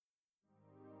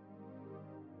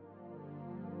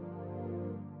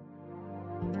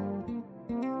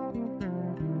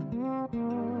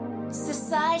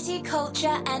Variety,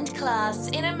 culture, and class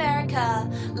in America.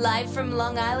 Live from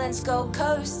Long Island's Gold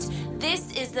Coast,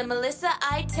 this is the Melissa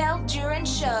Iteld Jurin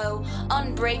Show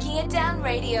on Breaking It Down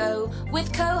Radio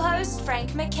with co-host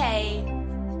Frank MacKay.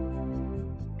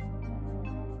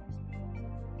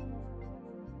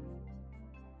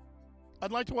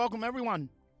 I'd like to welcome everyone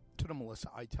to the Melissa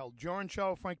Iteld Jurin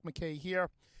Show. Frank MacKay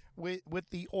here with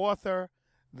the author,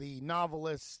 the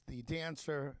novelist, the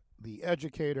dancer, the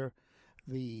educator,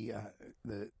 the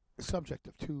subject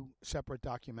of two separate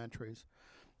documentaries.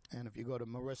 And if you go to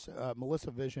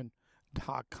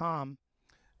melissavision.com,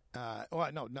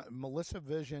 Melissa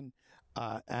Vision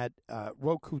at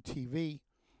Roku TV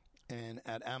and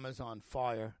at Amazon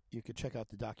Fire, you can check out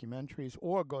the documentaries,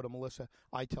 or go to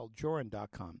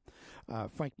melissaiteldjurin.com.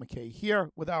 Frank MacKay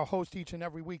here with our host each and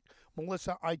every week,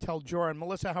 Melissa Iteld Jurin.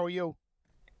 Melissa, how are you?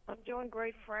 I'm doing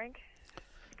great, Frank.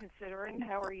 Considering,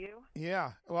 how are you?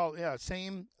 Yeah,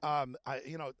 same.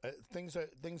 Things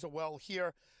are well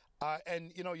here,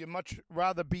 and you much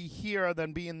rather be here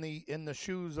than be in the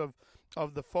shoes of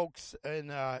the folks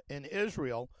in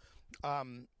Israel.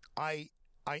 I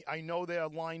know they're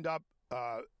lined up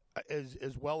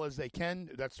as well as they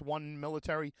can. That's one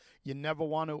military you never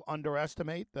want to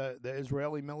underestimate, the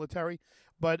Israeli military.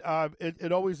 But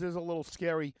it always is a little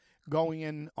scary going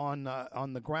in on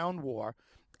the ground war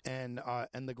and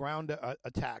the ground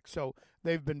attack. So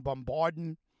they've been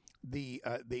bombarding the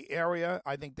area.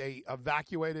 I think they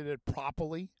evacuated it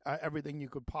properly. Everything you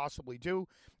could possibly do.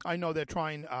 I know they're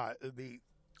trying. The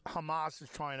Hamas is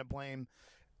trying to blame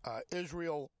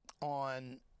Israel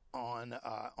on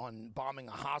bombing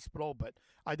a hospital, but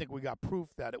I think we got proof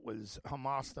that it was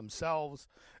Hamas themselves.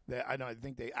 I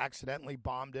think they accidentally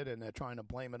bombed it, and they're trying to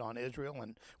blame it on Israel,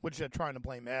 and which they're trying to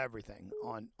blame everything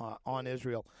on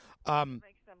Israel. It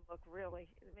makes them look really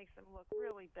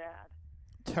bad.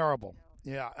 Terrible.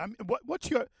 Yeah. I mean, what's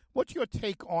your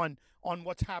take on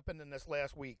what's happened in this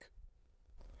last week?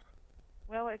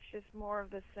 Well, it's just more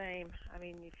of the same. I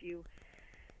mean, if you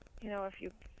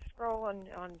scroll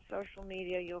on social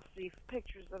media, you'll see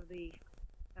pictures of the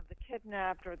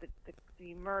kidnapped or the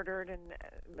murdered, and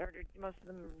murdered, most of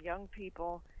them young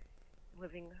people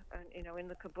living in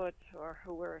the kibbutz, or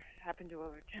who happened to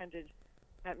have attended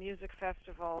that music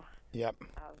festival. Yep.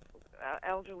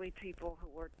 Elderly people who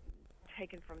were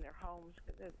taken from their homes.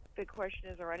 The big question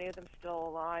is, are any of them still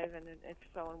alive, and if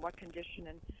so, in what condition,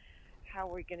 and how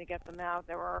are we going to get them out?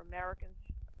 There are Americans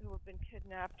who have been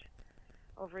kidnapped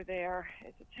over there.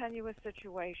 It's a tenuous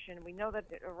situation. We know that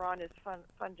Iran is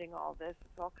funding all this.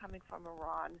 It's all coming from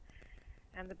Iran.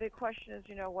 And the big question is,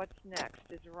 what's next?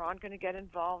 Is Iran going to get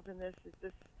involved in this? Is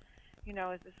this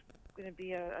going to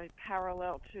be a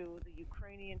parallel to the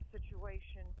Ukrainian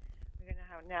situation? We're going to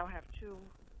now have two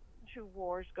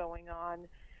wars going on.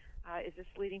 Is this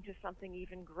leading to something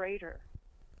even greater?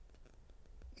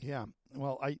 Yeah.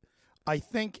 Well, I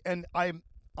think, and I'm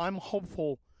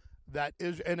hopeful that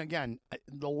is, and again,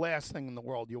 the last thing in the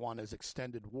world you want is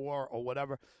extended war or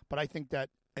whatever. But I think that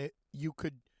you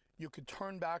could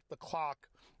turn back the clock,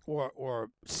 or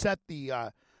set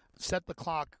the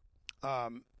clock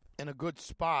in a good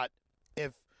spot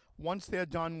if once they're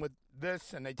done with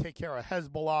this and they take care of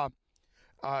Hezbollah,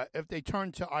 if they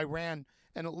turn to Iran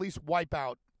and at least wipe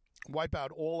out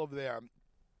all of their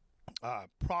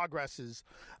progresses,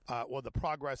 or the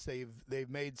progress they've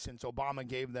made since Obama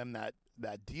gave them that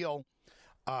deal,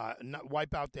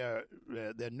 wipe out their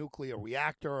nuclear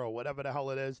reactor or whatever the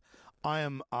hell it is.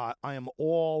 I'm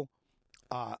all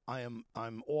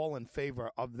in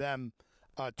favor of them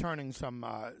turning some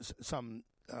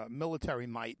military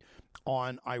might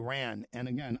on Iran. And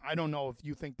again, I don't know if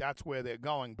you think that's where they're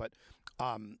going, but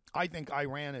I think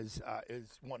Iran is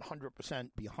 100%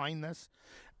 behind this.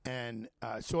 And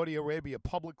Saudi Arabia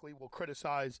publicly will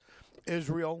criticize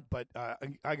Israel, but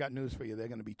I got news for you: they're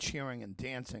going to be cheering and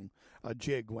dancing a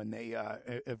jig when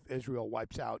if Israel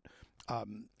wipes out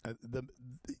the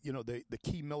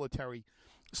key military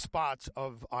spots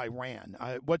of Iran.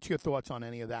 What's your thoughts on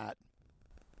any of that?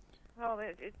 Well,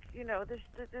 this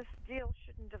deal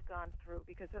shouldn't have gone through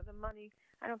because of the money.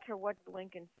 I don't care what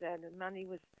Blinken said. The money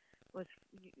was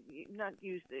not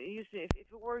used. If it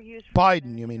were used for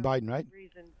Biden, you mean Biden, right?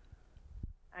 Reasons,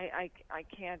 I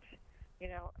can't.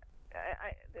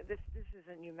 This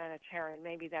isn't humanitarian.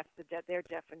 Maybe that's their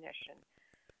definition.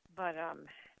 But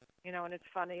and it's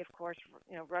funny, of course.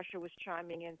 Russia was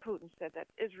chiming in. Putin said that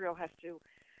Israel has to,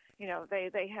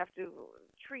 they have to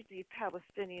treat the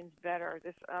Palestinians better.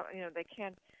 They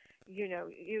can't,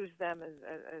 use them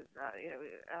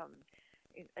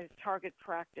as target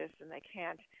practice, and they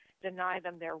can't deny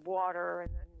them their water,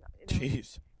 and then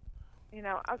Jeez.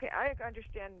 Okay, I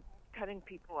understand cutting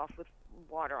people off with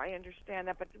water. I understand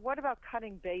that, but what about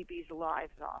cutting babies'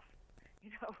 lives off?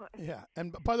 You know. Yeah,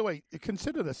 and by the way,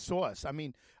 consider the source. I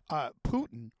mean,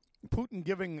 Putin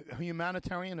giving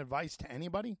humanitarian advice to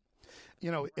anybody. You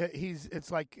know,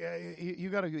 it's like you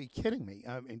got to be kidding me.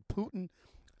 I mean, Putin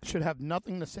should have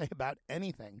nothing to say about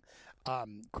anything,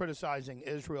 criticizing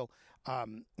Israel.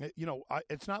 You know,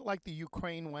 it's not like the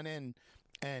Ukraine went in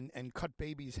and cut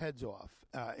babies' heads off,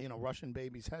 Russian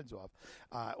babies' heads off,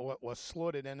 or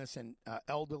slaughtered innocent,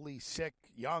 elderly, sick,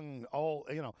 young, old,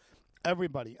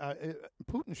 everybody.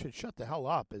 Putin should shut the hell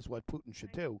up is what Putin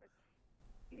should do.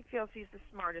 He feels he's the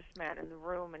smartest man in the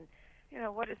room, and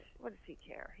what does he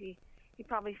care? He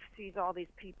probably sees all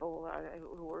these people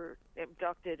who were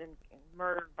abducted and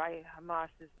murdered by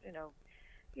Hamas as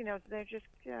they're just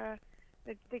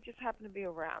they just happen to be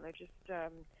around.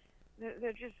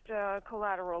 They're just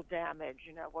collateral damage.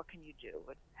 What can you do?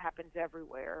 It happens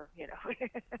everywhere.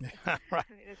 Right. I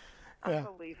mean, it's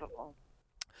unbelievable.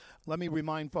 Let me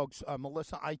remind folks,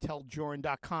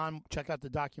 MelissaIteldJurin.com. Check out the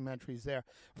documentaries there.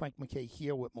 Frank MacKay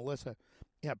here with Melissa.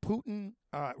 Yeah, Putin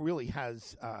really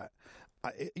has.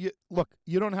 Look,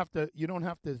 you don't have to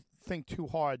think too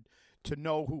hard to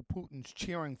know who Putin's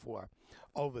cheering for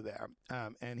over there,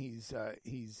 and he's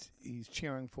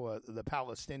cheering for the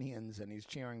Palestinians, and he's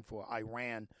cheering for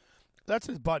Iran. That's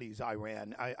his buddies,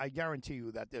 Iran. I guarantee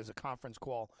you that there's a conference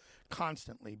call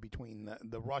constantly between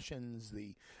the Russians,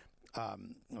 the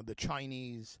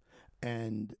Chinese,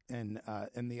 and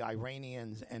the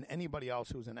Iranians, and anybody else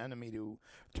who's an enemy to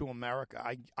America.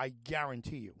 I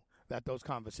guarantee you that those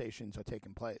conversations are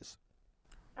taking place.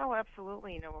 Oh,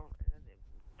 absolutely.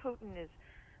 Putin is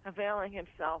availing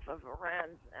himself of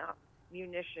Iran's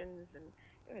munitions, and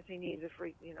because he needs it for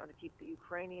to keep the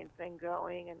Ukrainian thing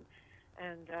going, and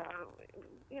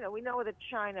we know that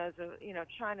China's the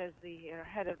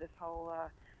head of this whole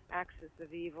axis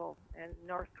of evil, and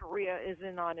North Korea is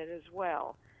in on it as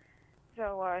well.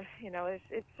 So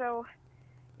it's so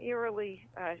eerily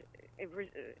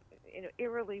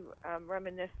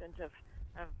reminiscent of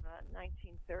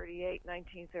 1938,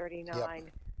 1939.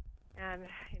 Yep. And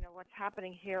what's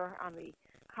happening here on the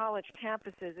college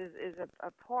campuses is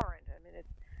abhorrent. I mean,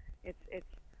 it's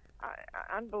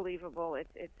unbelievable.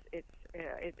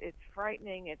 It's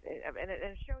frightening. And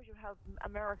it shows you how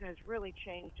America has really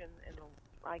changed in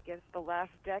I guess the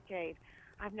last decade.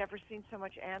 I've never seen so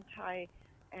much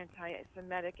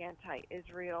anti-Semitic,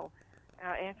 anti-Israel,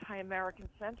 anti-American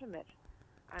sentiment.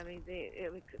 I mean,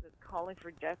 it was calling for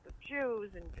death of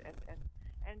Jews and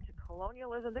to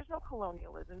colonialism. There's no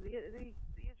colonialism. The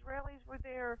Israelis were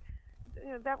there.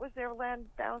 That was their land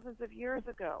thousands of years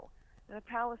ago. And the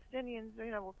Palestinians,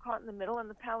 were caught in the middle, and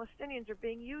the Palestinians are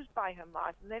being used by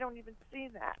Hamas, and they don't even see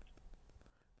that.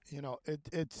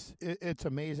 It's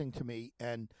amazing to me,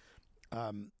 and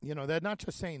they're not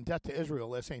just saying death to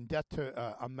Israel; they're saying death to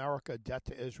America, death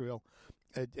to Israel,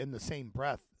 in the same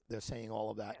breath. They're saying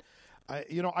all of that.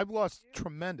 I've lost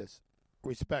tremendous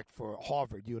respect for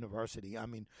Harvard University. I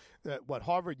mean, what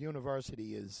Harvard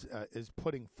University is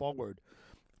putting forward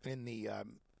in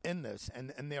this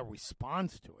and their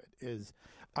response to it is,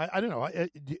 I don't know.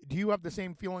 Do you have the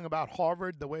same feeling about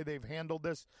Harvard, the way they've handled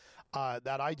this,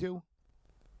 that I do?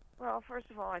 Well, first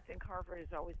of all, I think Harvard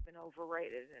has always been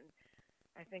overrated, and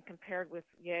I think compared with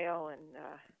Yale and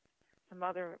some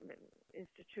other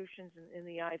institutions in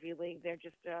the Ivy League, they're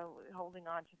just holding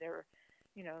on to their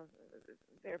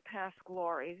past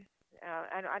glory.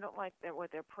 And I don't like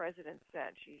what their president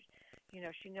said. She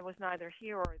was neither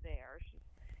here or there.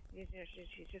 She's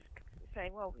just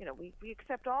saying, well, we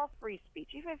accept all free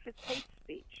speech, even if it's hate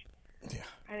speech. Yeah.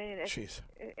 I mean, jeez.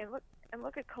 And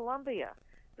look at Columbia.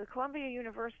 The Columbia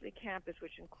University campus,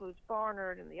 which includes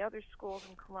Barnard and the other schools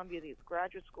in Columbia, these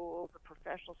graduate schools, the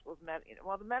professional schools,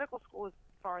 the medical school is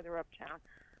farther uptown,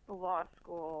 the law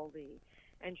school, the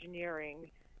engineering,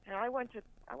 and I went to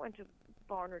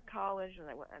Barnard College, and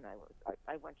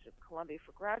I went to Columbia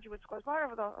for graduate school. I was part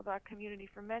of that community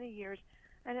for many years,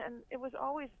 and it was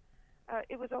always a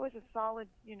solid,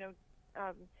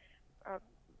 a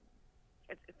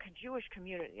Jewish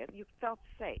community. You felt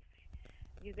safe.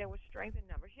 There was strength in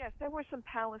numbers. Yes, there were some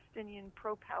pro-Palestinian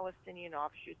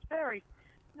offshoots. Very,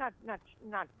 not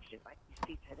just like you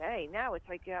see today. Now it's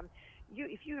like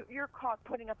if you're caught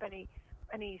putting up any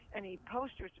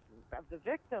posters of the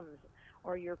victims,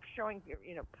 or you're showing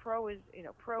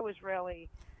pro-Israeli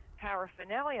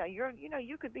paraphernalia,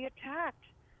 you could be attacked.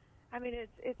 I mean,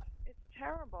 it's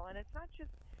terrible, and it's not just.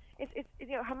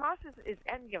 Hamas is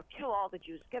kill all the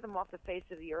Jews, get them off the face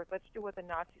of the earth. Let's do what the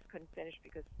Nazis couldn't finish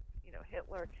because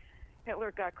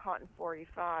Hitler got caught in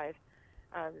 1945.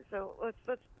 So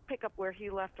let's pick up where he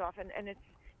left off, and it's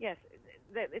yes,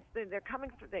 they're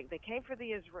coming for they came for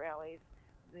the Israelis,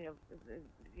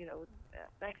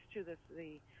 thanks to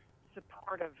the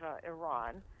support of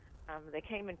Iran. They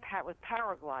came with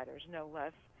paragliders, no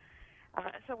less.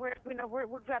 So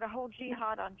we've got a whole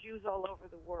jihad on Jews all over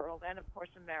the world, and of course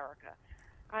America.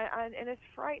 And it's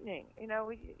frightening.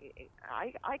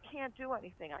 I can't do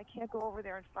anything. I can't go over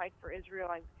there and fight for Israel.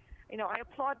 I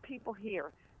applaud people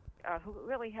here who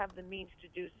really have the means to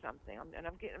do something.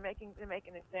 To make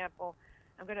an example,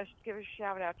 I'm going to give a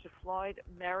shout out to Floyd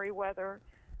Merriweather,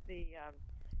 the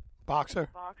boxer.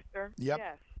 Yep.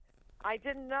 Yes. I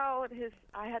didn't know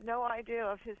I had no idea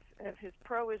of his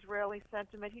pro-Israeli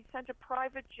sentiment. He sent a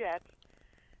private jet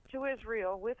to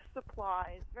Israel with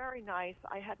supplies. Very nice.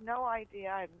 I had no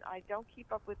idea. I don't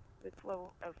keep up with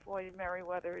Floyd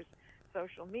Merriweather's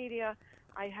social media.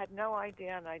 I had no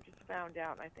idea, and I just found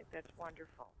out. And I think that's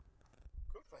wonderful.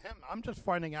 Good for him. I'm just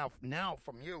finding out now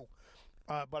from you,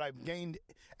 but I've gained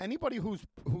anybody who's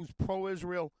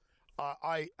pro-Israel.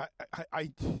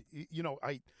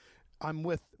 I'm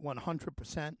with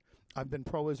 100%. I've been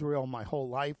pro-Israel my whole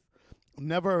life.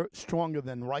 Never stronger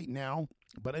than right now.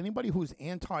 But anybody who's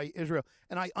anti-Israel,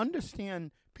 and I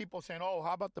understand people saying, "Oh,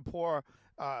 how about the poor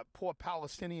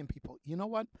Palestinian people?" You know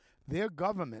what? Their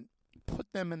government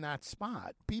put them in that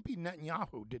spot. Bibi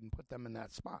Netanyahu didn't put them in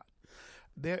that spot.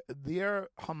 Their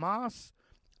Hamas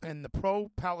and the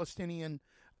pro-Palestinian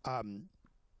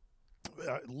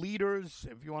leaders,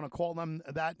 if you want to call them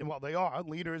that, well, they are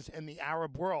leaders in the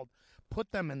Arab world,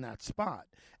 put them in that spot.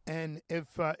 And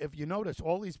if you notice,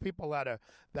 all these people that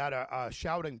are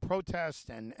shouting protest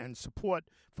and support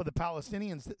for the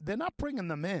Palestinians, they're not bringing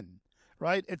them in,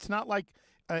 right? It's not like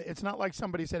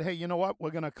somebody said, "Hey, you know what?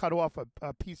 We're going to cut off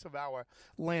a piece of our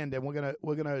land and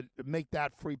we're gonna make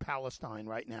that free Palestine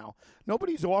right now."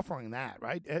 Nobody's offering that,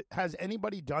 right? Has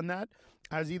anybody done that?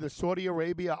 Has either Saudi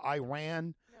Arabia,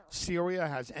 Iran, Syria,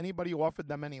 has anybody offered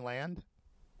them any land?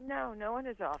 No, no one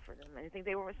has offered them anything.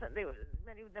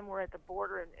 Many of them were at the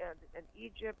border in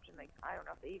Egypt, and I don't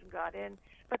know if they even got in.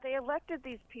 But they elected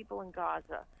these people in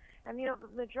Gaza, and the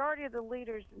majority of the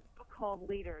leaders, so-called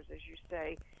leaders, as you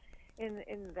say,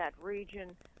 in that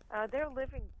region, they're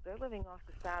living off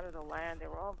the fat of the land.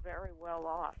 They're all very well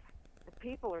off. The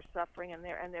people are suffering, and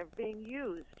they're being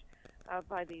used as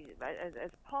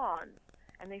pawns,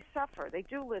 and they suffer. They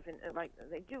do live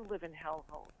in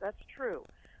hellholes. That's true,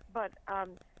 but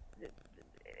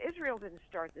Israel didn't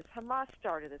start this. Hamas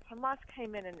started this. Hamas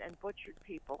came in and butchered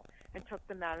people and took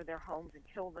them out of their homes and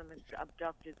killed them and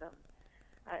abducted them.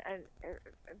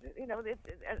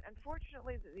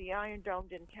 Unfortunately, the Iron Dome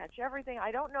didn't catch everything.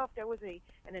 I don't know if there was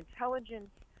an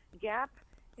intelligence gap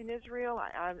in Israel.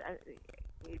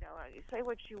 Say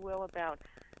what you will about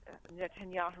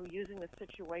Netanyahu using the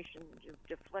situation to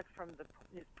deflect from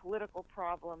his political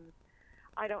problems.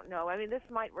 I don't know. I mean, this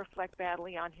might reflect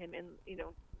badly on him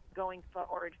going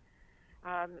forward.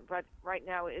 But right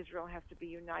now, Israel has to be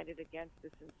united against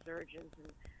this insurgents,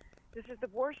 and this is the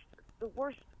worst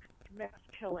mass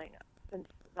killing since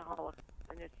the Holocaust.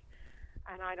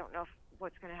 And I don't know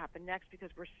what's going to happen next, because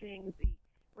we're seeing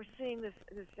this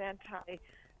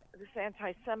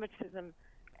anti-Semitism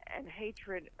and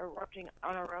hatred erupting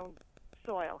on our own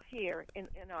soil here in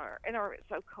our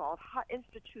so-called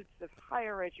institutes of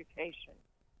higher education.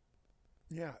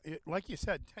 Yeah, like you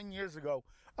said, 10 years ago,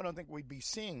 I don't think we'd be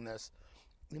seeing this.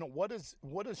 What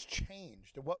has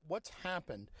changed? What's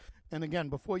happened? And again,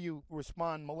 before you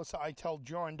respond,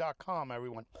 MelissaIteldJurin.com,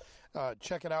 everyone.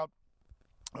 Check it out.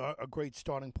 A great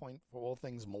starting point for all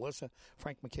things Melissa.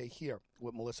 Frank MacKay here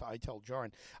with Melissa Iteld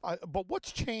Jurin. But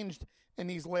what's changed in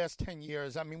these last 10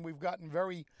 years? I mean, we've gotten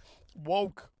very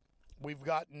woke. We've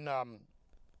gotten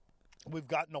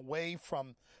away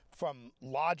from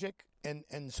logic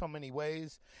in so many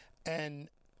ways. And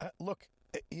look,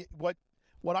 what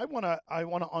I want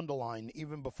to underline,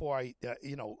 even before I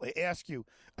ask you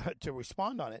to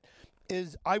respond on it,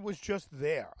 is I was just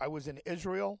there. I was in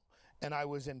Israel and I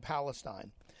was in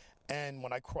Palestine. And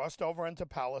when I crossed over into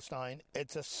Palestine,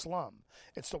 it's a slum.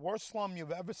 It's the worst slum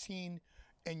you've ever seen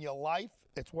in your life.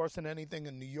 It's worse than anything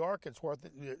in New York. It's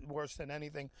worse than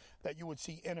anything that you would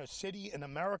see inner city in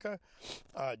America,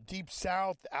 Deep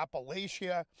South,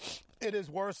 Appalachia. It is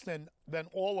worse than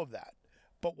all of that.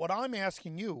 But what I'm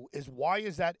asking you is, why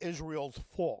is that Israel's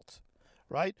fault,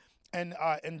 right? And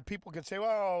people could say,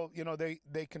 well,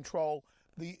 they control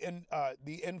the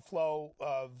inflow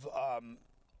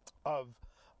of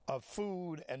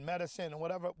food and medicine and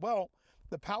whatever. Well,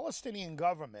 the Palestinian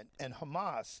government and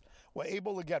Hamas were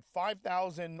able to get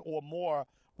 5,000 or more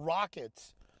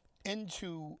rockets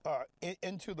into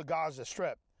the Gaza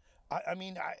Strip I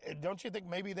mean, don't you think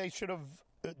maybe they should have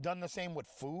done the same with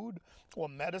food or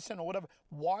medicine or whatever?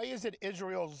 Why is it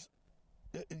Israel's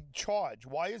charge?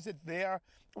 Why is it their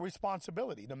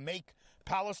responsibility to make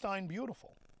Palestine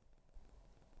beautiful?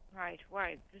 Right.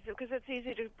 Because it's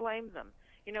easy to blame them.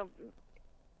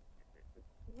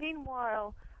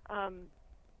 Meanwhile,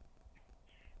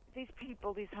 these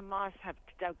people, these Hamas, have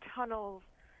dug tunnels.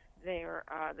 Their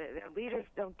leaders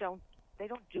don't do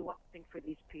anything for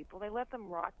these people. They let them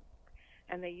rot,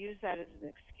 and they use that as an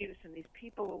excuse. And these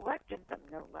people elected them,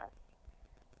 no less.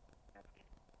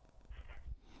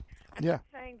 I'm not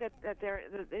saying that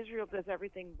Israel does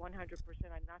everything 100%.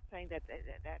 I'm not saying that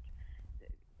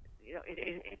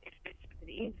it's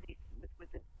easy with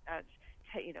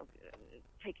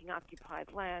taking occupied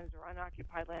lands or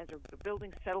unoccupied lands or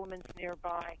building settlements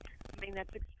nearby. I mean,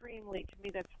 that's extremely, to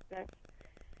me,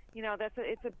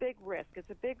 it's a big risk. It's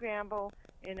a big gamble.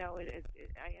 I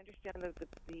understand that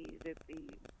the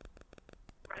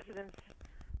residents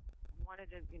wanted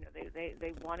to,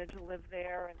 they wanted to live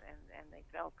there, and they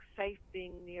felt safe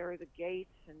being near the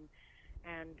gates,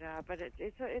 but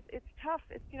it's tough.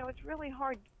 It's really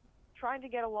hard trying to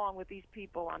get along with these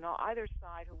people on either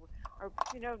side who are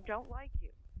don't like you.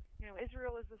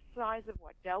 Israel is the size of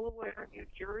Delaware, New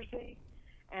Jersey,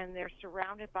 and they're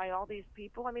surrounded by all these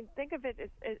people. I mean, think of it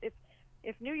as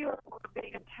if New York were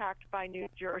being attacked by New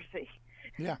Jersey.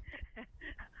 Yeah.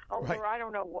 Or I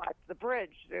don't know what, the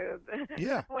bridge,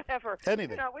 yeah, whatever.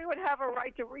 Anything. We would have a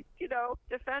right to,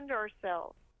 defend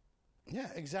ourselves.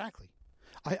 Yeah, exactly.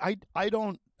 I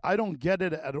don't get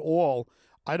it at all.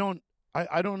 I don't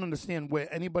understand where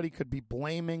anybody could be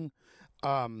blaming.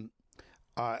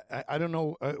 I don't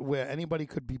know where anybody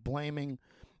could be blaming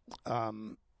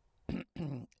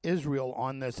Israel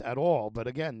on this at all. But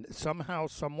again, somehow,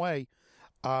 some way,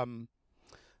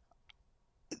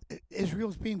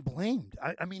 Israel's being blamed.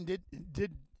 I mean, did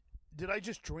I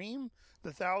just dream the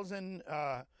 1,000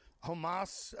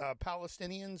 Hamas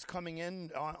Palestinians coming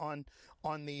in on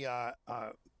the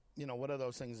what are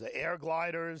those things? The air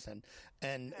gliders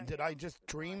and did I just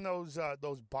dream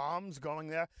those bombs going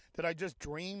there? Did I just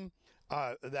dream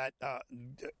that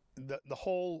the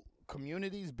whole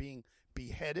communities being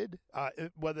beheaded,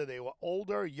 whether they were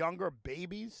older, younger,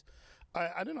 babies?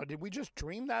 I don't know. Did we just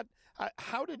dream that?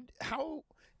 How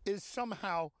is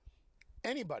somehow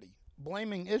anybody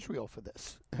blaming Israel for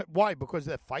this? Why? Because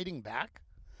they're fighting back?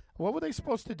 What were they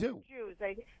supposed to do? Jews,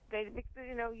 they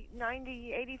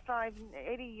 90, 85,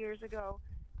 80 years ago,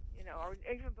 or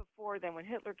even before then, when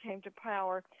Hitler came to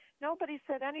power, nobody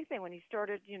said anything when he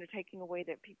started, taking away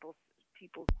their people's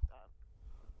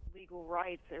legal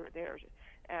rights,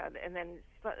 and then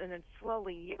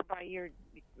slowly, year by year,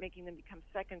 making them become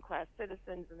second-class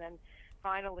citizens, and then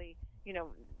finally,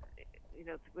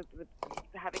 with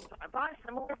having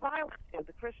similar violence,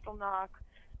 the Kristallnacht,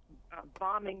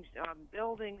 bombing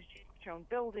buildings, shown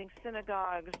buildings,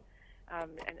 synagogues,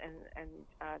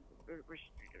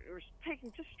 we're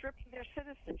stripping their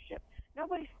citizenship.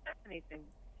 Nobody said anything.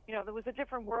 There was a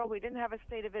different world. We didn't have a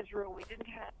state of Israel. We didn't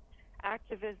have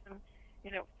activism,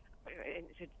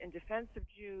 in defense of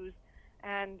Jews.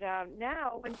 And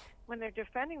now, when they're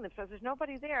defending themselves, there's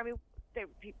nobody there. I mean,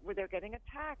 they're getting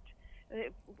attacked.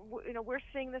 We're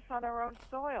seeing this on our own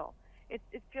soil.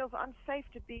 It feels unsafe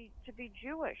to be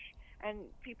Jewish,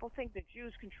 and people think that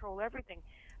Jews control everything.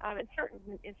 In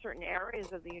certain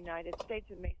areas of the United States,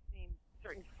 it may seem,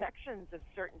 certain sections of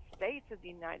certain states of the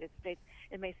United States,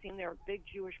 it may seem there are big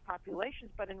Jewish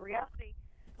populations, but in reality,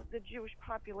 the Jewish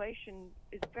population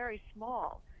is very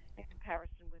small in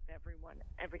comparison with every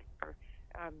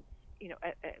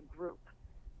group.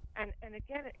 And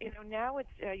again, now it's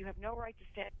you have no right to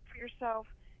stand for yourself.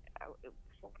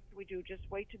 What do we do? Just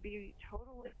wait to be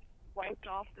totally wiped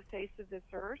off the face of this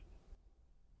earth?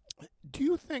 Do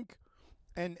you think,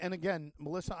 and again,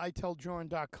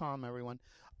 MelissaIteldJurin.com, everyone,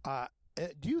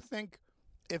 do you think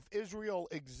if Israel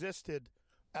existed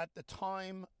at the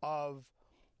time of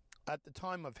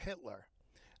Hitler,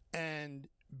 and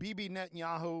Bibi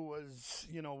Netanyahu was,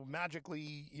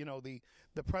 magically,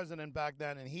 the president back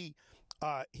then, and he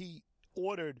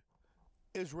ordered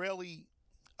Israeli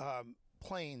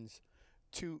planes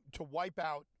to wipe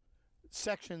out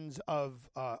sections of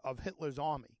Hitler's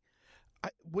army,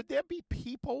 would there be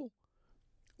people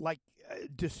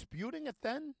disputing it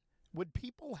then? Would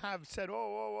people have said,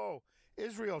 "Oh,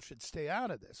 Israel should stay out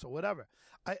of this" or whatever?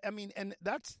 I mean,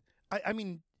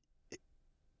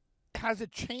 has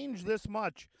it changed this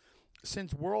much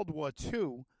since World War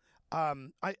II? I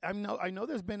know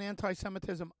there's been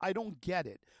anti-Semitism. I don't get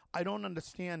it. I don't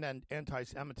understand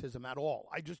anti-Semitism at all.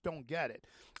 I just don't get it.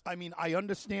 I mean, I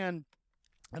understand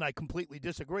And I completely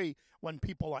disagree when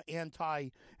people are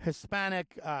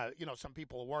anti-Hispanic. Some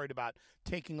people are worried about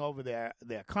taking over their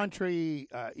country.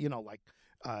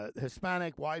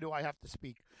 Hispanic. Why do I have to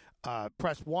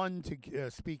press 1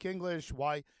 to speak English?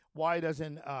 Why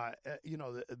doesn't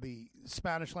the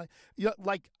Spanish language?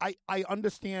 I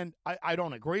understand. I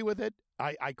don't agree with it.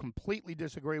 I completely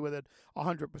disagree with it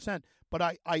 100%. But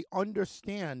I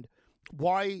understand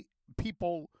why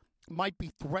people might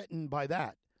be threatened by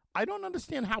that. I don't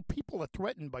understand how people are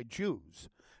threatened by Jews,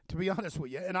 to be honest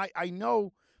with you. And I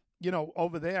know,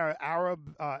 over there,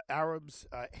 Arabs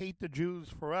hate the Jews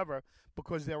forever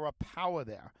because they're a power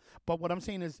there. But what I'm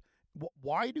saying is,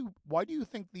 why do you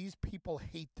think these people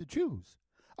hate the Jews?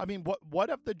 I mean, what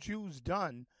have the Jews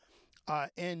done?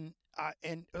 And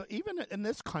even in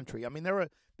this country, I mean, there's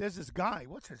this guy.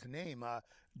 What's his name?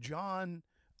 John,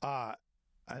 not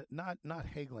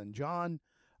Hagelin. John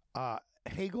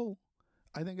Hagel,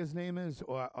 I think his name is,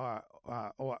 or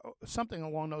something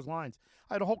along those lines.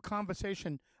 I had a whole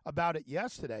conversation about it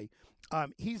yesterday.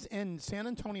 He's in San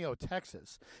Antonio,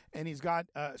 Texas, and he's got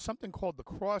something called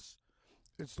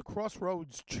It's the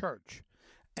Crossroads Church,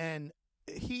 and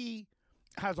he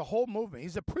has a whole movement.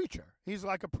 He's a preacher. He's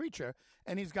like a preacher,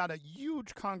 and he's got a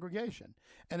huge congregation.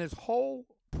 And his whole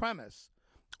premise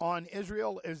on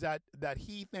Israel is that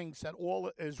he thinks that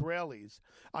all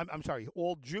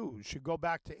all Jews should go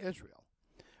back to Israel.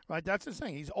 Right, that's the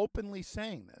thing. He's openly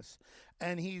saying this,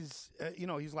 and he's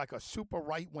like a super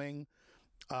right wing,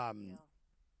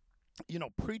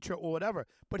 preacher or whatever.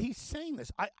 But he's saying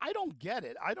this. I don't get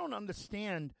it. I don't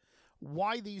understand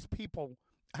why these people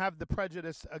have the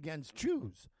prejudice against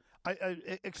Jews.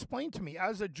 Explain to me,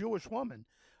 as a Jewish woman,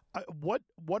 what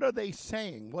are they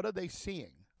saying? What are they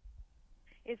seeing?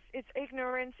 It's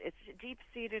ignorance. It's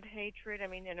deep-seated hatred. I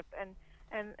mean, and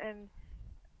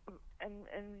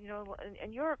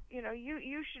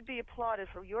you should be applauded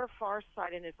for your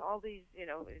farsightedness. All these,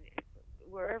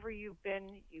 wherever you've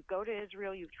been, you go to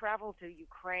Israel, you travel to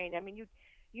Ukraine. I mean, you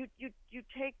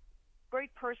take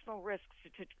great personal risks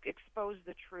to expose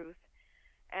the truth.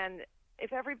 And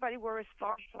if everybody were as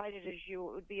farsighted as you,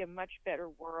 it would be a much better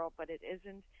world. But it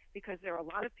isn't, because there are a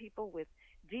lot of people with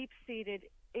deep-seated,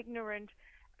 ignorant,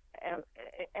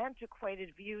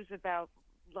 antiquated views about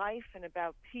life and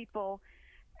about people.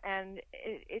 And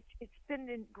it's been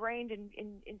ingrained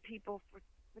in people for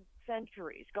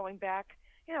centuries, going back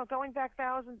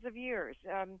thousands of years.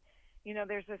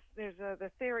 There's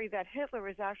the theory that Hitler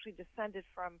is actually descended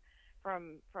from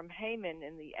Haman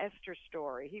in the Esther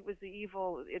story. He was the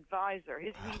evil advisor.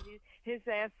 His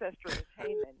ancestor was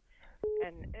Haman,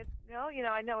 and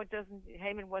I know it doesn't.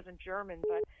 Haman wasn't German,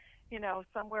 but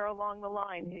somewhere along the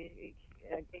line,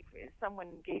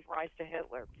 someone gave rise to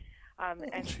Hitler.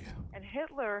 And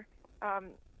Hitler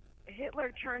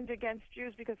turned against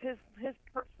Jews because his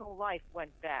personal life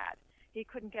went bad. He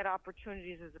couldn't get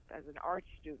opportunities as an art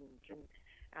student,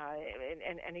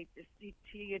 and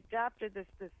he adopted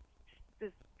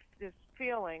this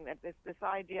feeling, that this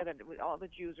idea that all the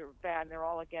Jews are bad and they're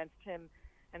all against him.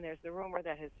 And there's the rumor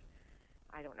that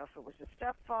I don't know if it was his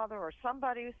stepfather or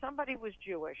somebody was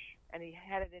Jewish, and he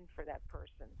headed in for that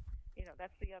person.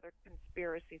 That's the other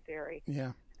conspiracy theory.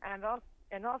 Yeah. And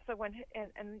also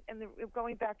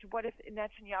going back to, what if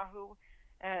Netanyahu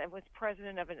was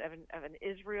president of an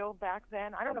Israel back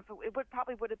then? I don't know if it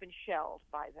probably would have been shelved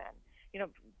by then.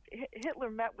 Hitler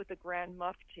met with the Grand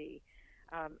Mufti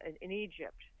in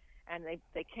Egypt, and they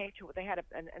had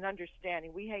an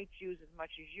understanding. We hate Jews as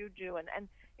much as you do, and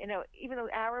even though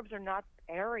Arabs are not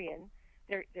Aryan,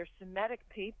 they're Semitic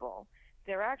people.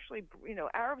 They're actually,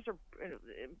 Arabs are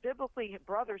biblically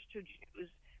brothers to Jews,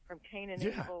 from Cain and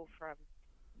Abel,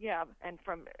 and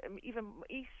from even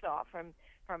Esau, from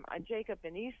Jacob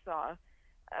and Esau.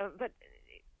 But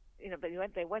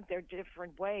they went their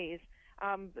different ways.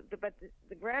 But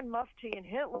the Grand Mufti and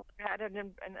Hitler had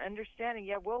an understanding.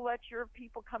 Yeah, we'll let your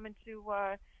people come into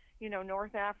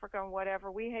North Africa and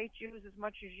whatever. We hate Jews as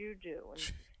much as you do,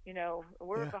 and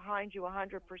we're behind you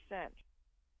 100%.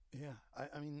 Yeah,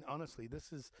 I mean, honestly,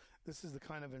 this is the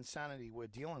kind of insanity we're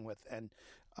dealing with, and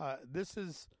this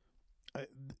is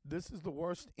the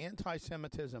worst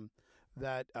anti-Semitism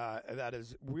that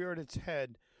has reared its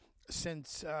head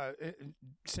since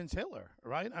Hitler,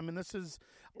 right? I mean, this is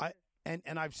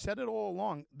and I've said it all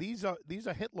along. These are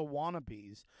Hitler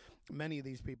wannabes, many of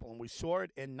these people, and we saw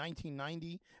it in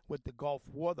 1990 with the Gulf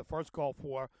War, the first Gulf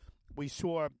War. We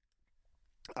saw.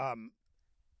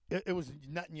 It was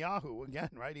Netanyahu again,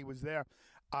 right? He was there,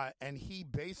 and he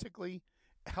basically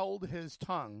held his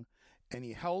tongue and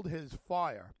he held his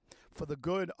fire for the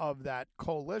good of that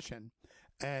coalition.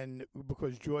 and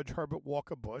because George Herbert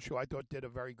Walker Bush, who I thought did a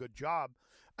very good job,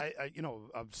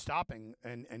 of stopping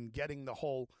and getting the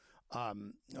whole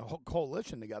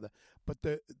coalition together, but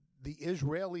the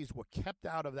Israelis were kept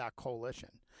out of that coalition.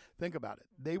 Think about it.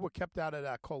 They were kept out of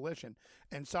that coalition,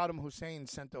 and Saddam Hussein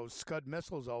sent those Scud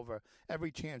missiles over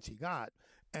every chance he got.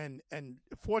 And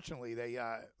fortunately, they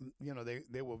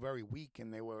were very weak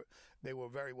and they were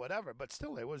very whatever. But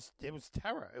still, it was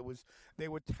terror. They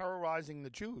were terrorizing the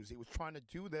Jews. He was trying to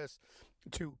do this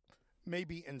to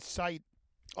maybe incite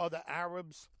other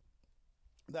Arabs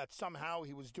that somehow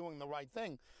he was doing the right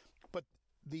thing. But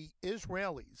the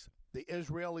Israelis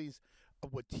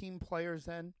were team players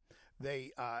then.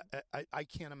 I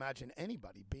can't imagine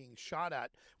anybody being shot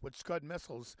at with Scud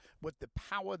missiles with the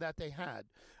power that they had,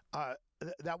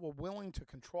 that were willing to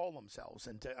control themselves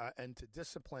and to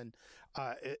discipline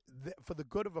for the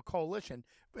good of a coalition.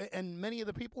 And many of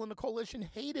the people in the coalition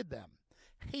hated them.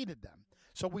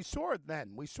 So we saw it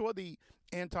then. We saw the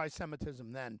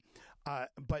anti-Semitism then.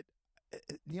 But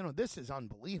this is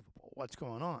unbelievable what's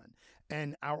going on.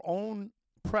 And our own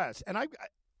press, and I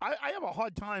have a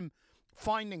hard time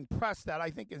finding press that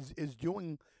I think is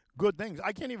doing good things.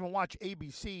 I can't even watch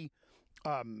ABC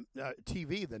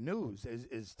TV. The news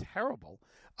is terrible.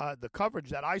 The coverage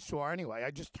that I saw anyway, I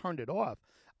just turned it off.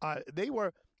 They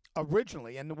were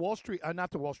originally, and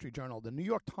not the Wall Street Journal, the New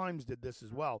York Times did this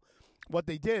as well. What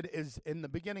they did is in the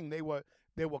beginning they were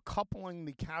coupling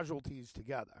the casualties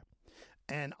together.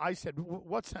 And I said,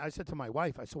 I said to my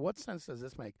wife, I said, what sense does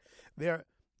this make? They're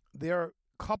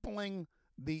coupling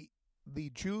the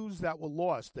Jews that were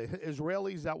lost, the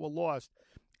Israelis that were lost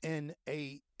in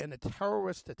a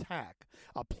terrorist attack,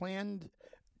 a planned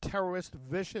terrorist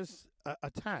vicious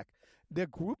attack. They're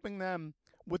grouping them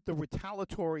with the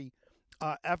retaliatory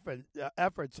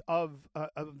efforts of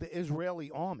the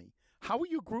Israeli army. How are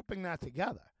you grouping that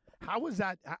together? How is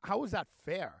that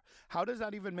fair? How does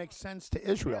that even make sense to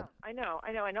Israel? Yeah, I know.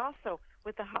 And also,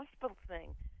 with the hospital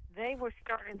thing, they were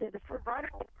starting to provide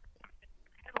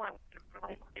headline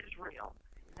Israel,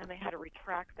 and they had to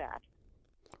retract that.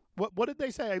 What did they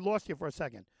say? I lost you for a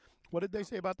second. What did they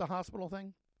say about the hospital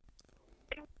thing?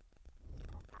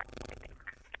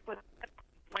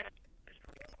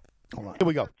 Hold on. Here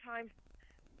we go.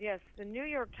 Yes, the New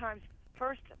York Times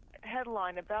first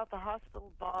headline about the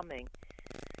hospital bombing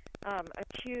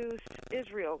accused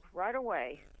Israel right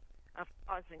away of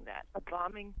causing that, of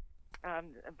bombing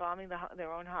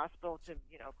their own hospital to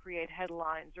create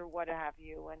headlines or what have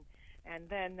you, and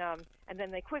then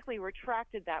they quickly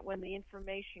retracted that when the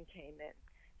information came in.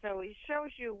 So it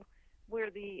shows you where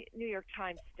the New York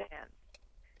Times stands,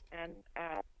 and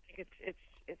I think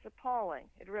it's appalling.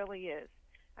 It really is.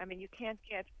 I mean, you can't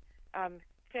get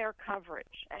fair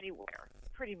coverage anywhere,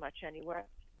 pretty much anywhere.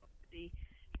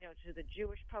 To the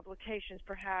Jewish publications,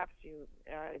 perhaps it's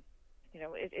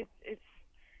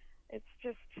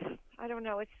just, I don't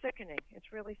know. It's sickening.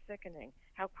 It's really sickening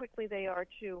how quickly they are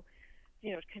to,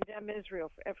 condemn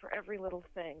Israel for every little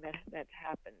thing that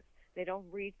happens. They don't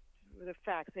read the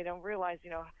facts. They don't realize,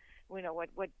 I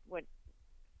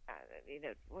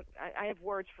have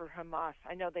words for Hamas.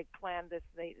 I know they planned this.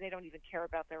 They don't even care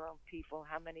about their own people,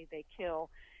 how many they kill,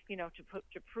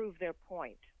 to prove their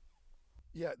point.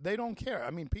 Yeah, they don't care. I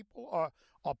mean, people are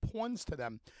pawns to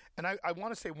them. And I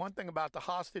want to say one thing about the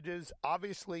hostages.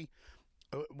 Obviously,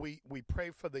 we pray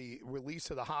for the release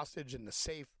of the hostage and the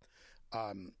safe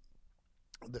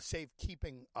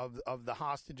keeping of the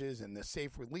hostages and the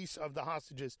safe release of the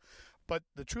hostages. But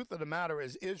the truth of the matter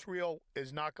is Israel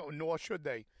is not going, nor should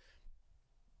they.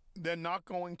 They're not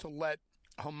going to let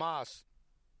Hamas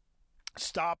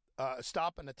stop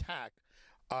an attack.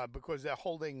 Because they're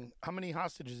holding, how many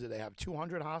hostages do they have?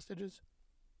 200 hostages?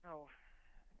 Oh,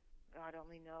 God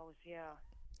only knows. Yeah.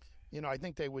 I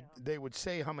think they would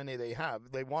say how many they have.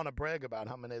 They want to brag about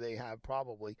how many they have,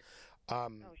 probably. Oh,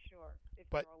 sure. If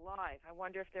they're alive, I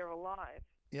wonder if they're alive.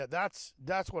 Yeah, that's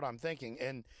what I'm thinking.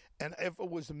 And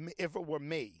if it were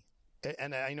me,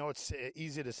 and I know it's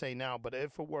easy to say now, but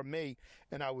if it were me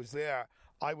and I was there,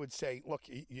 I would say, look,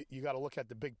 you got to look at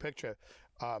the big picture.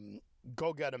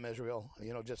 Go get them, Israel.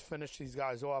 Just finish these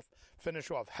guys off. Finish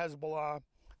off Hezbollah.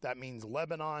 That means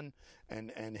Lebanon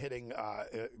and hitting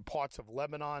parts of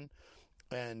Lebanon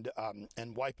and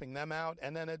wiping them out.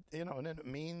 And then it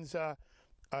means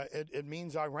it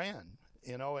means Iran.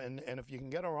 And if you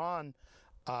can get Iran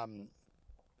and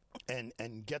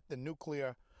get the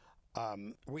nuclear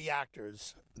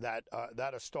reactors that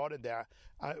are started there,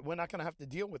 we're not going to have to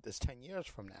deal with this 10 years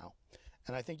from now.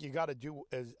 And I think you got to do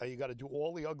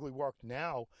all the ugly work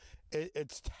now.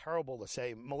 It's terrible to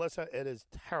say, Melissa. It is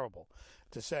terrible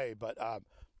to say, but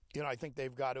I think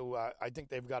they've got to. I think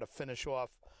they've got to finish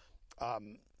off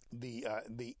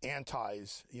the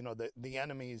antis. The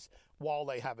enemies while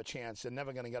they have a chance. They're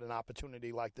never going to get an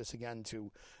opportunity like this again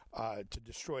to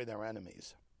destroy their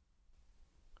enemies.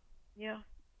 Yeah,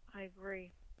 I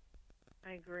agree.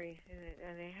 And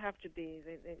they have to be.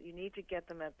 You need to get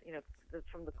them at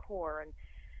from the core. And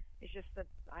it's just that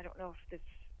I don't know if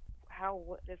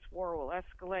how this war will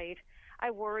escalate.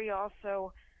 I worry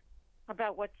also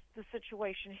about what's the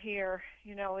situation here.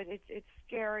 It's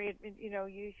scary.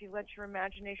 If you let your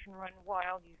imagination run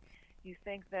wild, you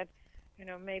think that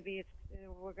maybe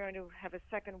we're going to have a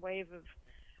second wave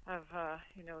of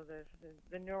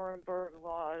the Nuremberg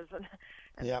laws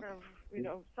and yep.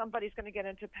 Somebody's going to get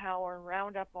into power and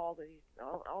round up all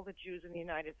the Jews in the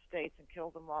United States and kill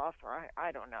them off, or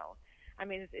I don't know. I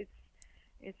mean, it's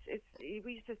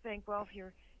we used to think, well, if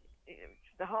you're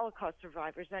the Holocaust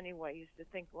survivors anyway used to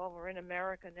think, well, we're in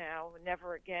America now,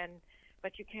 never again.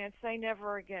 But you can't say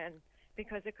never again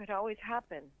because it could always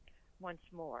happen once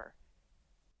more.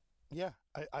 Yeah,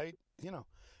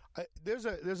 there's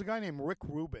a guy named Rick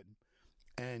Rubin,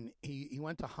 and he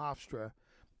went to Hofstra,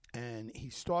 and he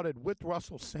started with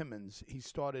Russell Simmons. He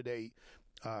started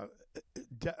I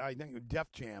think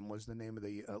Def Jam was the name of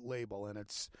the label, and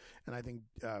I think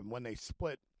when they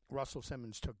split, Russell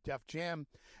Simmons took Def Jam,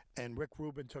 and Rick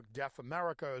Rubin took Def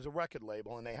America as a record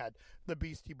label, and they had the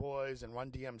Beastie Boys and Run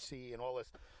DMC and all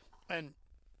this. And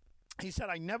he said,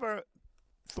 I never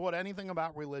thought anything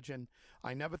about religion.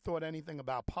 I never thought anything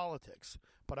about politics.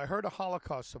 But I heard a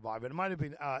Holocaust survivor. It might have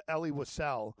been Elie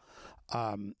Wiesel,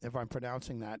 if I'm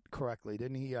pronouncing that correctly.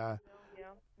 Didn't he? Yeah.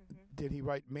 Mm-hmm. Did he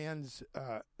write Man's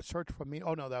Search for Me?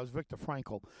 Oh, no, that was Viktor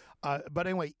Frankl. But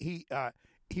anyway, he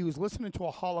was listening to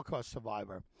a Holocaust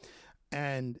survivor,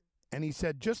 and he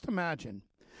said, just imagine,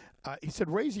 he said,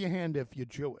 raise your hand if you're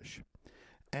Jewish.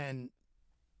 And,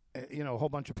 a whole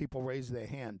bunch of people raised their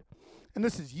hand. And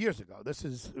this is years ago. This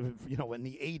is, in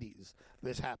the 80s.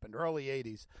 This happened, early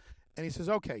 80s. And he says,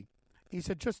 okay. He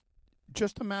said,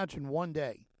 just imagine one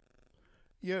day,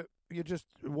 you're just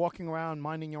walking around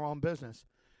minding your own business,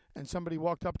 and somebody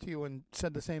walked up to you and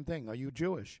said the same thing. Are you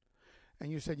Jewish?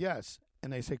 And you said, yes.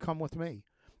 And they say, come with me.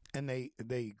 And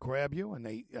they grab you, and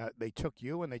they took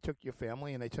you, and they took your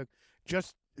family, and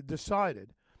just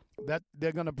decided that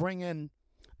they're going to bring in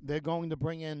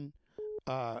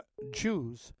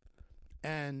Jews,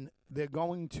 and they're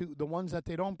going to, the ones that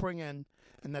they don't bring in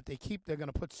and that they keep, they're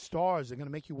going to put stars. They're going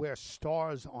to make you wear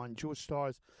stars on, Jewish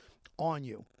stars on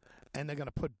you, and they're going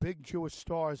to put big Jewish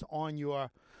stars on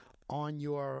your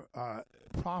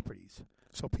properties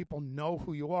so people know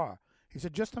who you are. He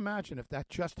said, just imagine if that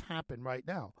just happened right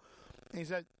now. And he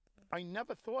said, I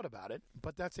never thought about it,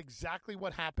 but that's exactly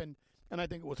what happened, and I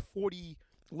think it was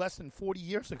less than 40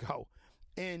 years ago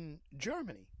in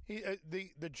Germany.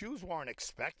 The Jews weren't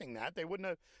expecting that. They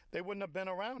wouldn't have been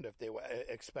around if they were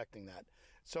expecting that.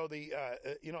 So the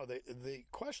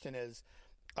question is,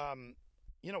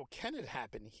 can it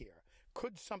happen here?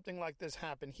 Could something like this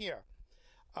happen here?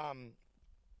 I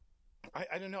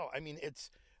don't know. I mean, it's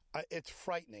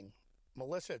frightening,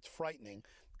 Melissa. It's frightening,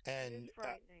 and it's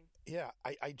frightening.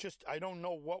 I don't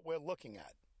know what we're looking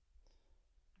at.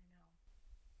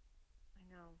 I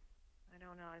know. I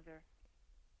don't either.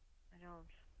 I don't.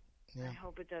 Yeah. I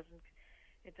hope it doesn't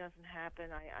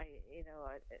happen. I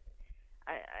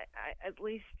at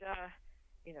least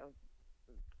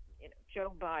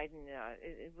Joe Biden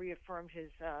reaffirmed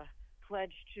his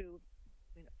pledge to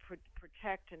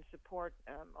protect and support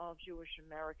all Jewish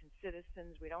American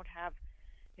citizens. We don't have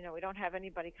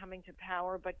anybody coming to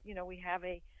power, but we have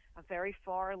a very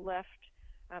far left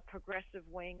progressive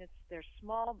wing. They're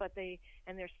small, but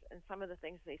and some of the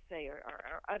things they say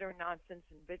are utter nonsense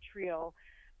and vitriol,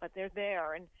 but they're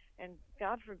there. And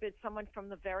God forbid someone from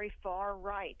the very far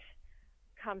right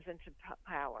comes into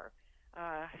power.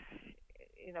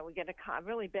 We get a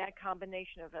really bad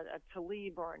combination of a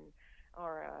Tlaib or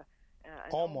an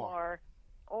Omar,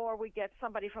 or we get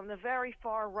somebody from the very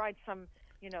far right,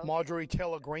 Marjorie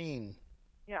Taylor Greene.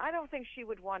 Yeah, I don't think she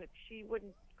would want it. She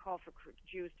wouldn't call for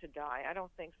Jews to die. I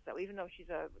don't think so, even though she's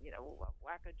a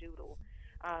wackadoodle.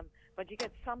 But you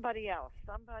get somebody else,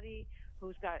 somebody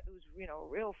who's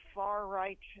real far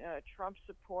right Trump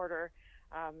supporter,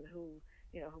 who's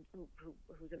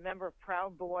a member of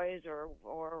Proud Boys or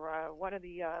one of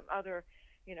the other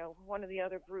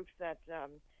groups that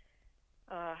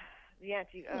the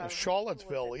anti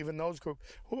Charlottesville, even those groups.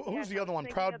 Who's the other one?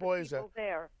 Proud Boys.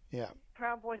 There. Yeah.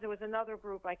 Proud Boys. There was another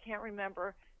group. I can't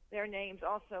remember their names.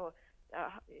 Also,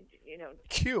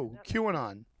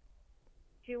 QAnon.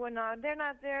 QAnon. They're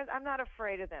not there. I'm not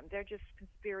afraid of them. They're just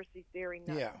conspiracy theory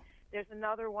nuts. Yeah. There's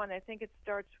another one. I think it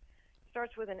starts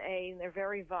with an A, and they're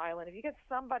very violent. If you get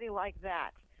somebody like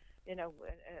that,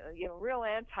 real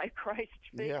antichrist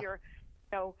figure,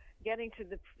 getting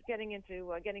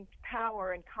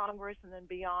power in Congress and then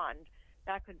beyond,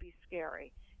 that could be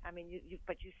scary. I mean,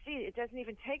 but you see, it doesn't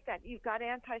even take that. You've got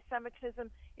anti-Semitism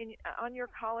on your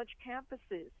college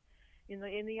campuses, in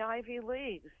the Ivy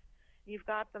Leagues. You've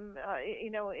got them,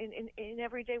 in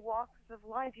everyday walks of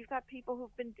life. You've got people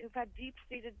who've had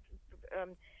deep-seated,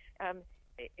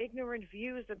 ignorant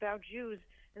views about Jews,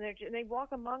 and they walk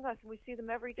among us, and we see them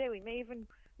every day. We may even,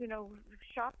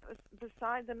 shop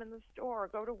beside them in the store, or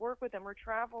go to work with them, or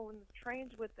travel in the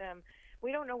trains with them.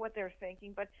 We don't know what they're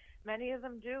thinking, but many of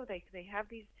them do. They have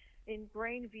these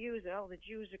ingrained views that, the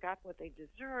Jews have got what they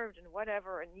deserved and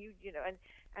whatever, and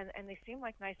and they seem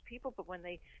like nice people, but when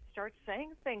they start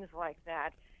saying things like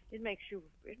that, it makes you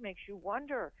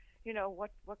wonder,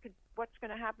 what's going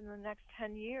to happen in the next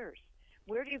 10 years.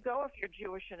 Where do you go if you're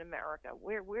Jewish in America?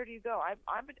 Where do you go?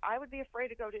 I would be afraid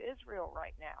to go to Israel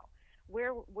right now.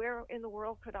 Where in the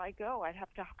world could I go? I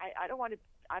don't want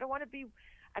to be.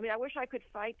 I mean, I wish I could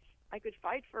fight. I could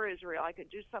fight for Israel. I could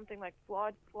do something like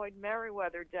Floyd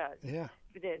Merriweather does. Yeah.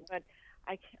 Did, but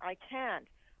I can't.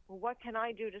 Well, what can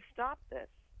I do to stop this?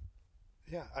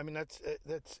 Yeah, I mean that's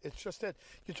it's just it.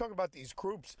 You talk about these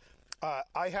groups.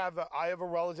 I have a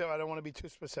relative. I don't want to be too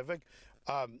specific,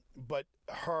 but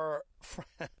her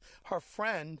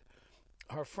friend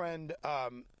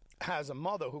has a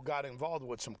mother who got involved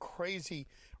with some crazy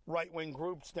right-wing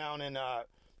groups down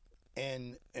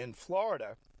in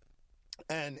Florida,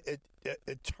 and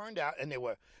it turned out, and they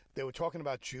were talking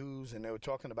about Jews, and they were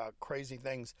talking about crazy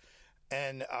things,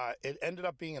 and it ended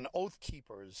up being an Oath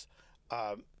Keepers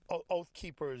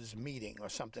meeting or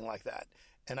something like that.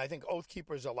 And I think Oath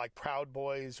Keepers are like Proud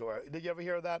Boys, or did you ever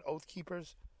hear of that, Oath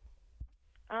Keepers?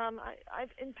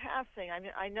 I've in passing. I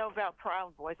mean, I know about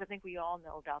Proud Boys. I think we all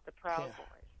know about the Proud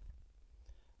Boys.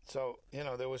 So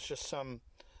there was just some,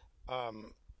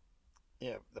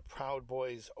 the Proud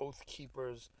Boys, Oath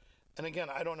Keepers, and again,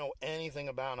 I don't know anything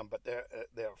about them, but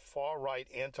they're far right,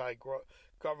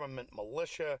 anti-government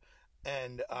militia,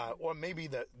 and or maybe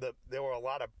there were a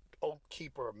lot of Oath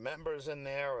Keeper members in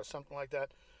there or something like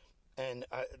that, and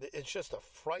it's just a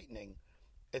frightening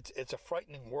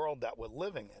world that we're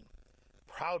living in.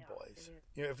 Proud Boys.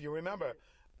 If you remember,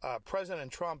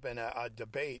 President Trump in a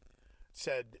debate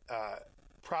said,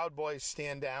 "Proud Boys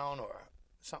stand down," or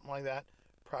something like that.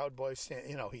 Proud Boys stand.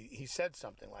 He said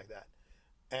something like that,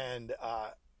 and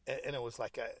it was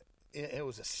like it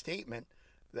was a statement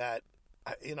that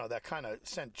that kind of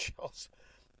sent chills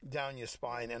down your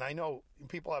spine. And I know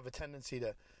people have a tendency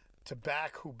to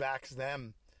back who backs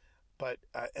them, but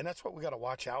and that's what we got to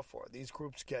watch out for. These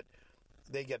groups get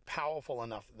powerful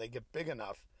enough, they get big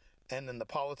enough, and then the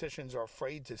politicians are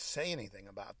afraid to say anything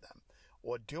about them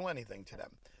or do anything to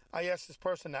them. I asked this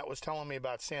person that was telling me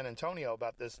about San Antonio,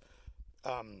 about this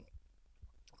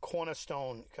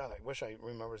Cornerstone, God, I wish I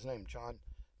remember his name, John,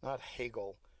 not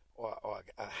Hagel or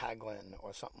Haglin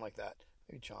or something like that,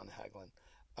 maybe John Haglin,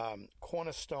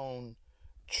 Cornerstone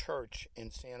Church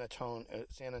in San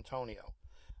Antonio,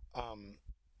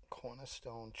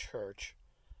 Cornerstone Church,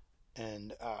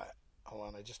 and hold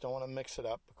on, I just don't want to mix it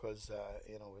up because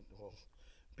we'll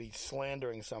be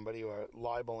slandering somebody or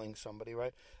libeling somebody,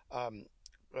 right?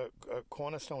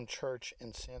 Cornerstone Church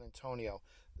in San Antonio.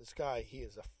 This guy, he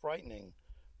is a frightening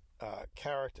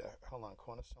character. Hold on,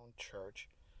 Cornerstone Church,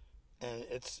 and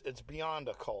it's beyond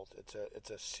a cult. It's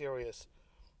a serious,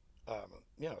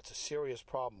 it's a serious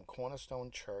problem.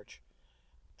 Cornerstone Church,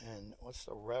 and what's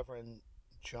the Reverend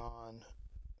John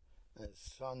and his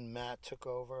son Matt took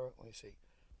over. Let me see,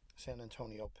 San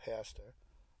Antonio pastor.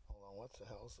 Hold on, what the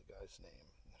hell's the guy's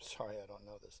name? I'm sorry, I don't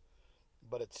know this,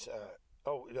 but it's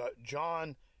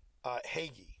John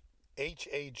Hagee,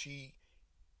 Hagee.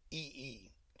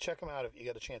 Check him out if you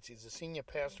get a chance. He's the senior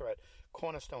pastor at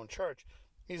Cornerstone Church.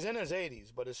 He's in his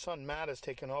 80s, but his son Matt has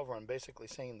taken over and basically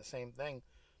saying the same thing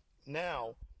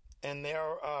now. And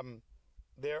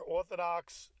they're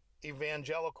Orthodox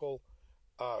evangelical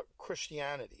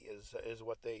Christianity is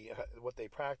what they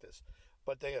practice,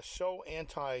 but they are so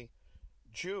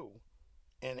anti-Jew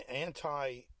and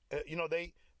anti.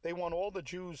 They want all the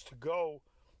Jews to go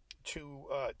to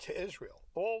Israel.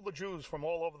 All the Jews from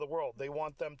all over the world, they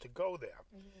want them to go there.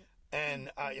 Mm-hmm.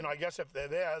 And I guess if they're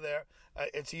there,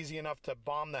 it's easy enough to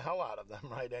bomb the hell out of them,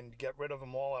 right, and get rid of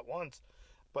them all at once.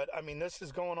 But I mean, this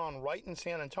is going on right in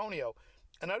San Antonio,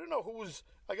 and I don't know who's.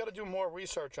 I got to do more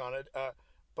research on it,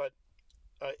 but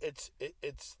it's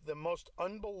the most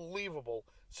unbelievable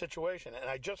situation, and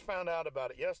I just found out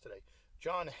about it yesterday.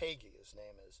 John Hagee, his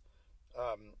name is,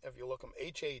 If you look him,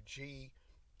 Hagee.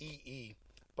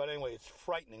 But anyway, it's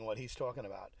frightening what he's talking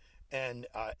about. And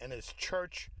his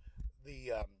church,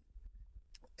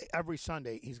 every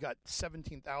Sunday he's got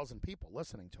 17,000 people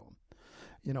listening to him.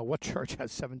 You know, what church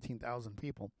has 17,000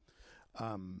 people?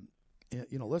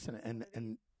 Listen,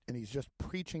 and he's just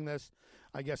preaching this,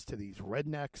 I guess, to these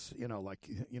rednecks.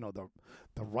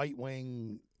 The right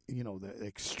wing. The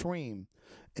extreme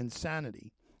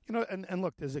insanity. And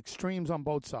look, there's extremes on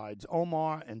both sides.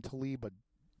 Omar and Tlaib are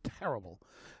terrible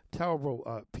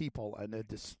people, and they're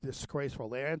disgraceful.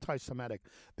 They're anti-Semitic.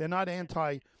 They're not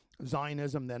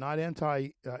anti-Zionism. They're not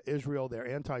anti-Israel. They're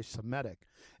anti-Semitic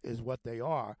is what they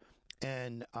are.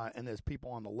 And there's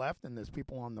people on the left and there's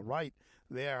people on the right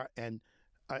there. And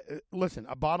listen,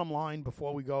 a bottom line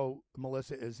before we go,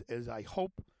 Melissa, is I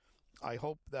hope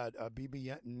that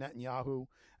Bibi Netanyahu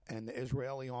and the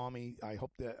Israeli army, I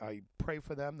pray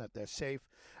for them that they're safe,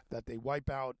 that they wipe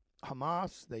out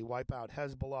Hamas, they wipe out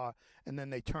Hezbollah, and then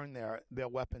they turn their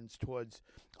weapons towards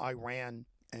Iran,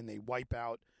 and they wipe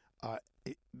out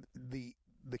the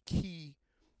key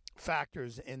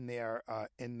factors in their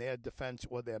defense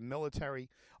or their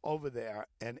military over there.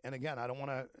 And again, I don't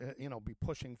want to be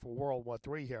pushing for World War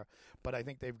III here, but I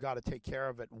think they've got to take care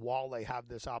of it while they have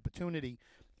this opportunity.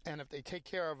 And if they take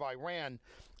care of Iran,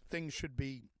 things should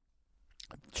be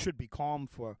calm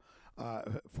for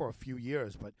a few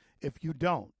years. But if you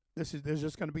don't, there's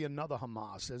just going to be another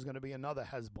Hamas. There's going to be another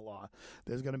Hezbollah.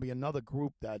 There's going to be another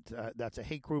group that's a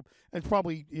hate group. And it's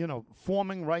probably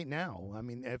forming right now. I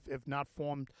mean, if not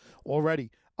formed already.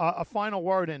 A final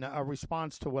word in a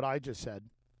response to what I just said.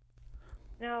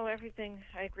 No, everything.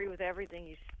 I agree with everything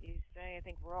you say. I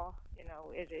think we're all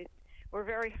we're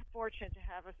very fortunate to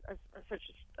have such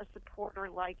a supporter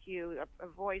like you, a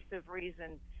voice of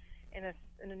reason in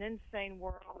an insane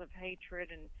world of hatred,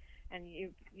 and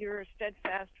you're a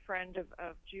steadfast friend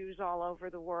of Jews all over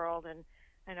the world, and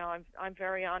I know I'm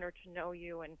very honored to know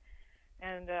you, and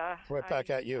right back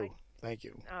at you. Thank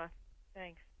you.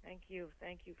 Thank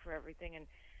you for everything, and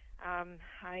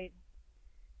I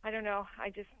don't know. I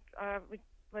just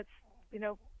let's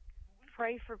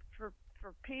pray for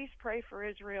peace, pray for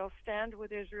Israel, stand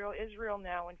with Israel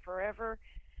now and forever,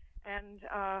 and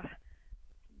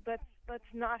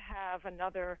let's not have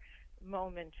another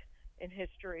moment in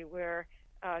history where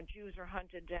Jews are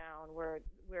hunted down, where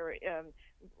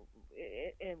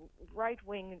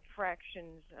right-wing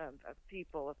fractions of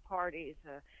people, of parties,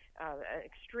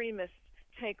 extremists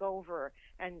take over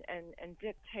and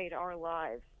dictate our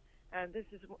lives. This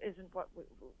isn't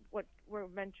what we're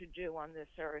meant to do on this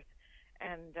earth.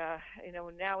 And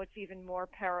now it's even more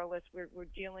perilous. We're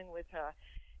dealing with a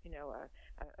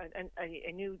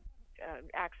new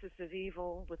axis of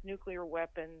evil with nuclear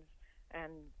weapons,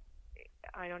 and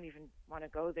I don't even want to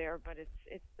go there. But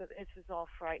it's all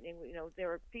frightening.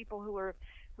 There are people who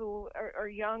are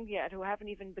young yet, who haven't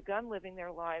even begun living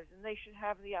their lives, and they should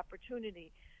have the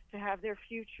opportunity to have their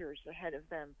futures ahead of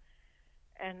them.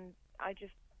 And I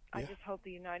just hope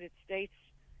the United States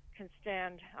can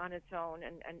stand on its own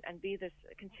and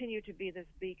continue to be this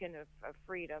beacon of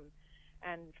freedom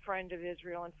and friend of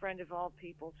Israel and friend of all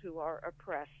peoples who are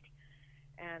oppressed.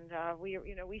 And we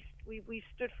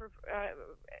stood for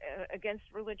against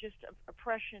religious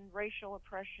oppression, racial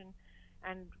oppression,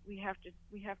 and we have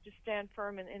to stand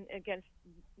firm against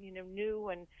new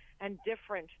and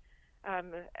different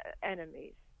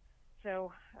enemies.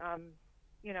 So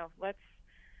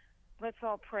let's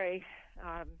all pray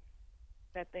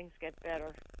that things get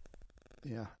better.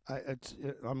 Yeah,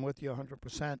 I'm with you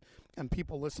 100%. And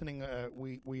people listening,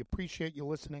 we appreciate you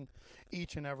listening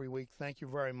each and every week. Thank you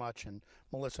very much. And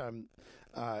Melissa,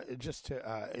 just to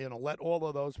let all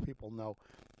of those people know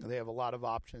they have a lot of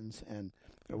options, and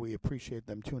we appreciate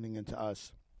them tuning into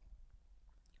us.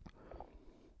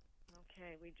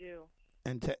 Okay, we do.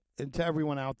 And to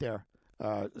everyone out there,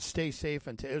 stay safe.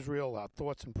 And to Israel, our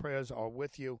thoughts and prayers are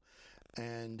with you.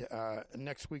 And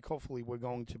next week, hopefully, we're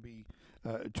going to be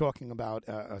talking about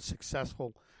a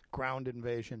successful ground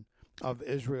invasion of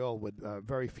Israel with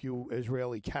very few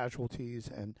Israeli casualties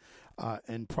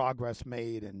and progress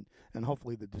made, and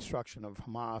hopefully the destruction of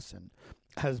Hamas and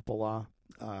Hezbollah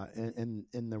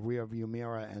in the rearview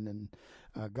mirror, and then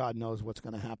God knows what's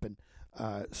going to happen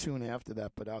soon after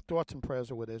that. But our thoughts and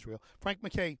prayers are with Israel. Frank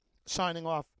MacKay signing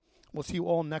off. We'll see you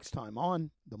all next time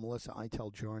on the Melissa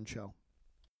Iteld Jurin Show.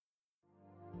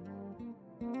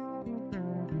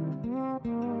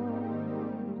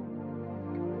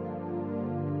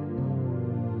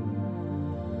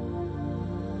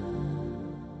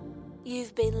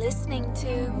 You've been listening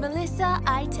to Melissa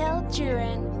Iteld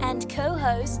Jurin and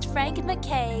co-host Frank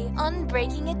MacKay on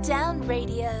Breaking It Down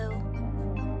Radio.